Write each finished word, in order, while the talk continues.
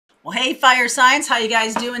Well, hey, fire signs, how you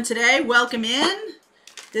guys doing today? Welcome in.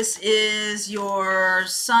 This is your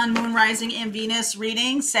Sun, Moon, Rising, and Venus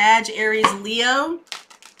reading, Sag, Aries, Leo.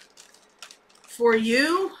 For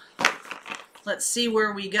you, let's see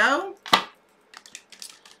where we go.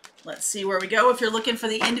 Let's see where we go. If you're looking for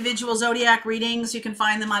the individual zodiac readings, you can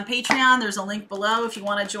find them on Patreon. There's a link below if you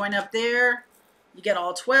want to join up there. You get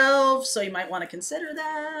all 12, so you might want to consider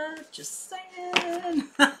that. Just saying.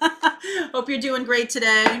 Hope you're doing great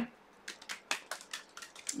today.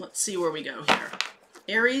 Let's see where we go here.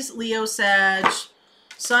 Aries, Leo, Sag,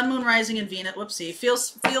 Sun, Moon, Rising, and Venus. Whoopsie.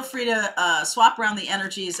 Feel free to swap around the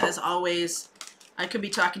energies as always. I could be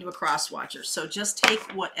talking to a cross watcher, so just take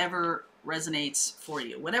whatever resonates for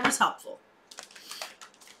you, whatever's helpful.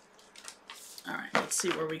 All right, let's see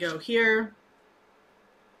where we go here.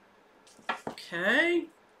 Okay.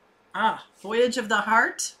 Voyage of the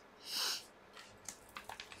heart.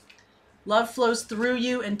 Love flows through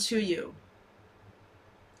you and to you.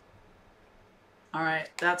 All right,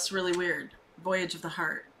 that's really weird. Voyage of the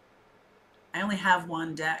heart. I only have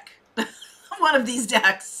one deck. One of these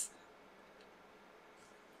decks.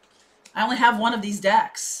 I only have one of these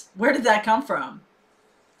decks. Where did that come from?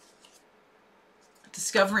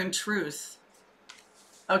 Discovering truth.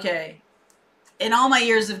 Okay. In all my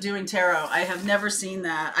years of doing tarot, I have never seen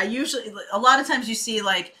that. I usually, a lot of times you see,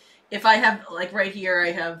 like, if I have, like right here,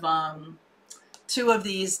 I have two of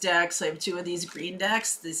these decks. I have two of these green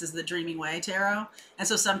decks. This is the Dreaming Way Tarot. And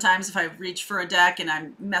so sometimes if I reach for a deck and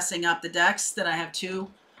I'm messing up the decks, then I have two.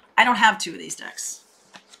 I don't have two of these decks.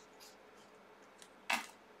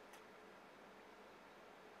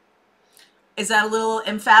 Is that a little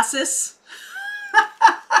emphasis?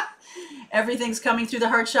 Everything's coming through the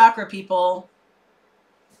heart chakra, people.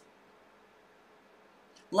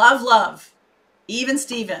 Love, love. Even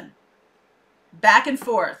Steven. Back and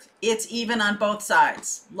forth. It's even on both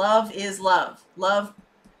sides. Love is love. Love.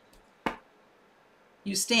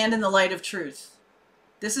 You stand in the light of truth.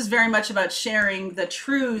 This is very much about sharing the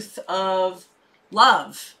truth of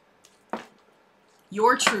love.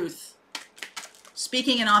 Your truth.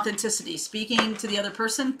 Speaking in authenticity. Speaking to the other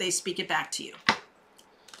person, they speak it back to you.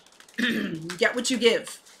 You get what you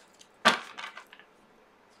give.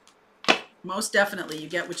 Most definitely, you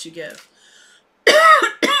get what you give.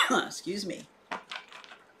 Excuse me.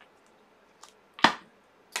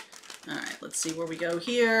 All right, let's see where we go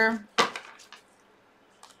here.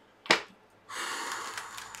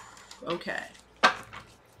 Okay.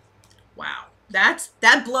 Wow.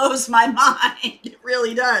 That blows my mind. It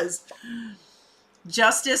really does.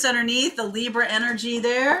 Justice underneath, the Libra energy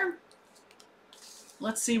there.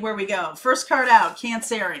 Let's see where we go. First card out,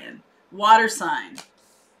 Cancerian. Water sign.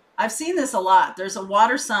 I've seen this a lot. There's a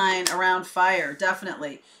water sign around fire,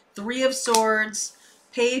 definitely. Three of Swords,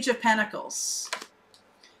 Page of Pentacles.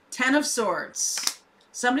 10 of Swords.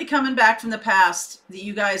 Somebody coming back from the past that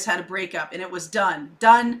you guys had a breakup and it was done.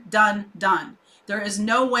 Done, done, done. There is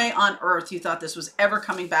no way on earth you thought this was ever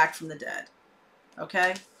coming back from the dead.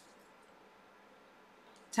 Okay?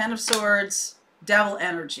 10 of Swords, Devil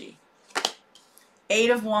energy.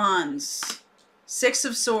 8 of Wands. 6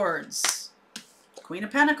 of Swords. Queen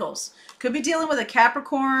of Pentacles. Could be dealing with a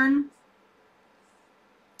Capricorn.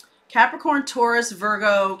 Capricorn, Taurus,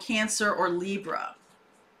 Virgo, Cancer, or Libra.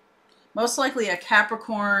 Most likely a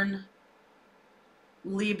Capricorn,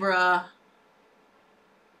 Libra,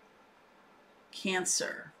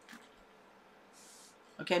 Cancer.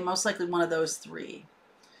 Okay, most likely one of those three.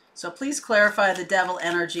 So please clarify the devil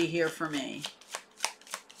energy here for me.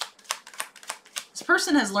 This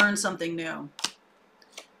person has learned something new.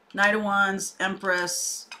 Knight of Wands,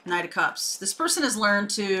 Empress, Knight of Cups. This person has learned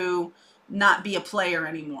to not be a player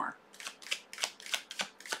anymore.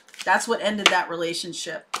 That's what ended that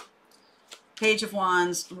relationship. Page of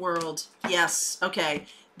Wands, World. Yes, okay.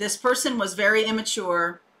 This person was very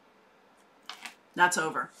immature. That's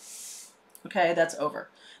over. Okay, that's over.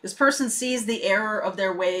 This person sees the error of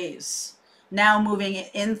their ways, now moving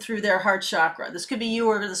in through their heart chakra. This could be you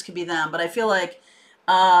or this could be them, but I feel like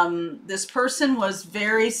this person was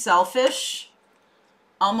very selfish,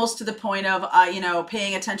 almost to the point of, you know,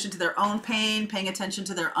 paying attention to their own pain, paying attention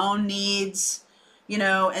to their own needs, you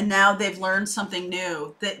know, and now they've learned something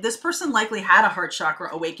new. This person likely had a heart chakra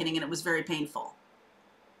awakening and it was very painful.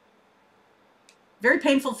 Very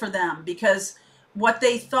painful for them because what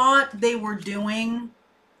they thought they were doing,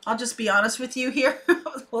 I'll just be honest with you here.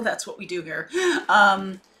 Well, that's what we do here.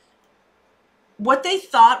 What they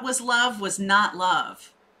thought was love was not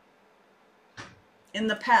love. In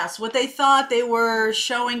the past, what they thought they were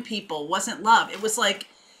showing people wasn't love. It was like,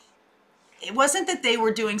 it wasn't that they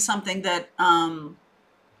were doing something that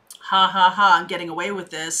ha ha ha, I'm getting away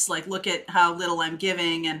with this. Like, look at how little I'm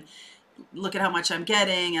giving and look at how much I'm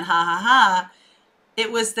getting and ha ha ha. It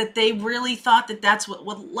was that they really thought that that's what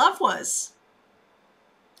love was.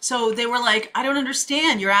 So they were like, I don't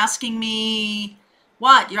understand. You're asking me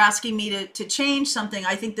what? You're asking me to change something.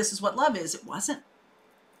 I think this is what love is. It wasn't.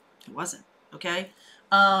 It wasn't. Okay.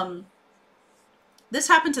 This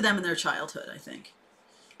happened to them in their childhood, I think.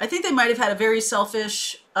 I think they might have had a very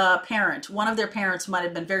selfish parent. One of their parents might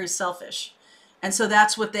have been very selfish. And so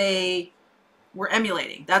that's what they were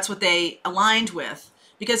emulating. That's what they aligned with.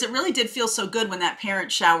 Because it really did feel so good when that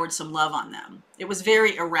parent showered some love on them. It was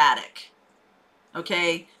very erratic.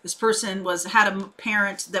 Okay? This person had a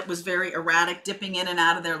parent that was very erratic, dipping in and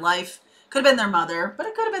out of their life. Could have been their mother, but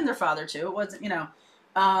it could have been their father too. It wasn't,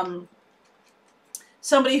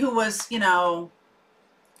 somebody who was,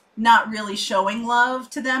 not really showing love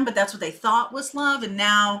to them, but that's what they thought was love. And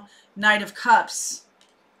now, Knight of Cups,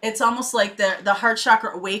 it's almost like the heart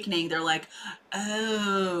chakra awakening. They're like,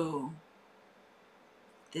 oh,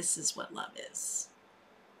 this is what love is.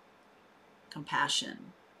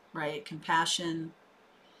 Compassion, right? Compassion,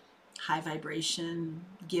 high vibration,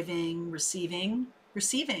 giving, receiving.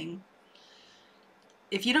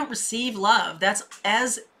 If you don't receive love, that's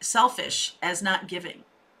as selfish as not giving.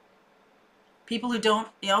 People who don't,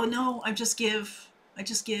 no, I just give.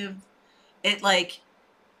 It like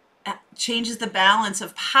changes the balance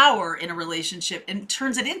of power in a relationship and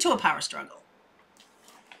turns it into a power struggle.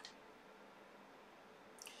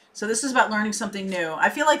 So this is about learning something new. I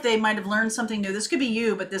feel like they might have learned something new. This could be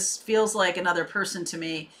you, but this feels like another person to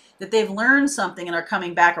me, that they've learned something and are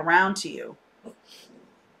coming back around to you.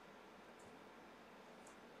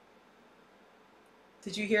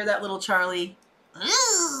 Did you hear that little Charlie? Growling.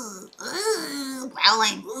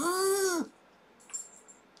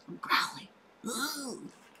 I'm growling.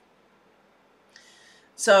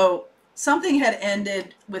 So something had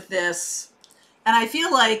ended with this. And I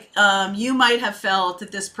feel like you might have felt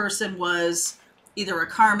that this person was either a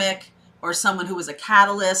karmic or someone who was a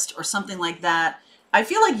catalyst or something like that. I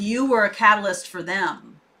feel like you were a catalyst for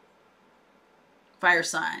them, fire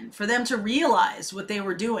sign, for them to realize what they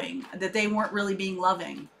were doing, that they weren't really being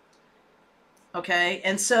loving. Okay,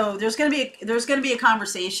 and so there's going to be a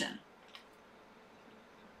conversation.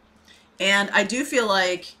 And I do feel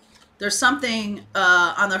like there's something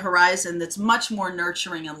on the horizon that's much more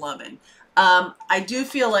nurturing and loving. I do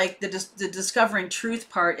feel like the discovering truth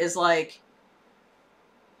part is like,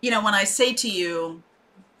 when I say to you,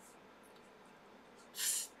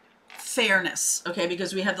 fairness, okay,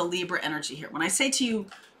 because we have the Libra energy here. When I say to you,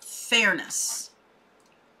 fairness,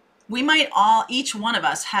 we might each one of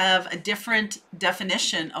us have a different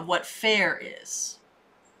definition of what fair is.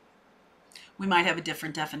 We might have a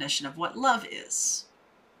different definition of what love is.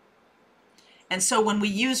 And so when we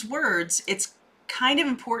use words, it's kind of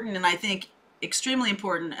important, and I think extremely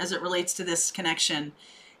important as it relates to this connection,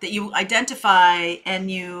 that you identify and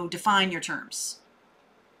you define your terms.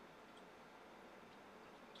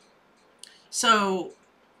 So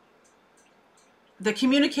the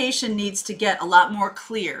communication needs to get a lot more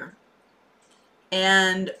clear.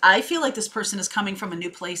 And I feel like this person is coming from a new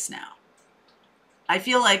place now. I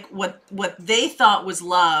feel like what they thought was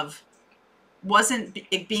love wasn't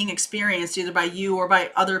being experienced either by you or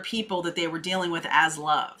by other people that they were dealing with as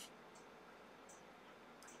love.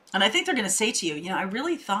 And I think they're going to say to you, I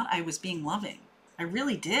really thought I was being loving. I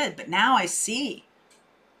really did. But now I see.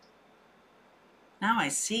 Now I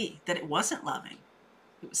see that it wasn't loving.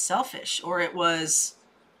 It was selfish, or it was,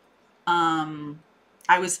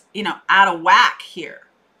 I was, out of whack here.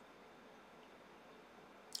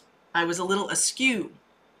 I was a little askew.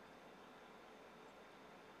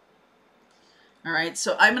 All right,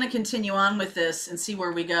 so I'm going to continue on with this and see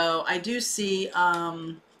where we go. I do see,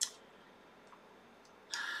 I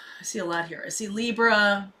see a lot here. I see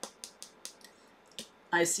Libra.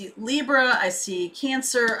 I see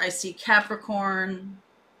Cancer. I see Capricorn.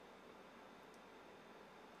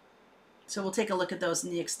 So we'll take a look at those in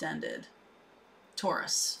the extended.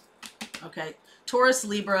 Taurus. Okay, Taurus,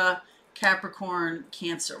 Libra, Capricorn,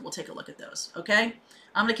 Cancer. We'll take a look at those. Okay,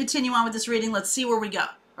 I'm going to continue on with this reading. Let's see where we go.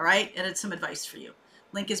 All right, and it's some advice for you.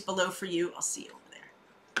 Link is below for you. I'll see you.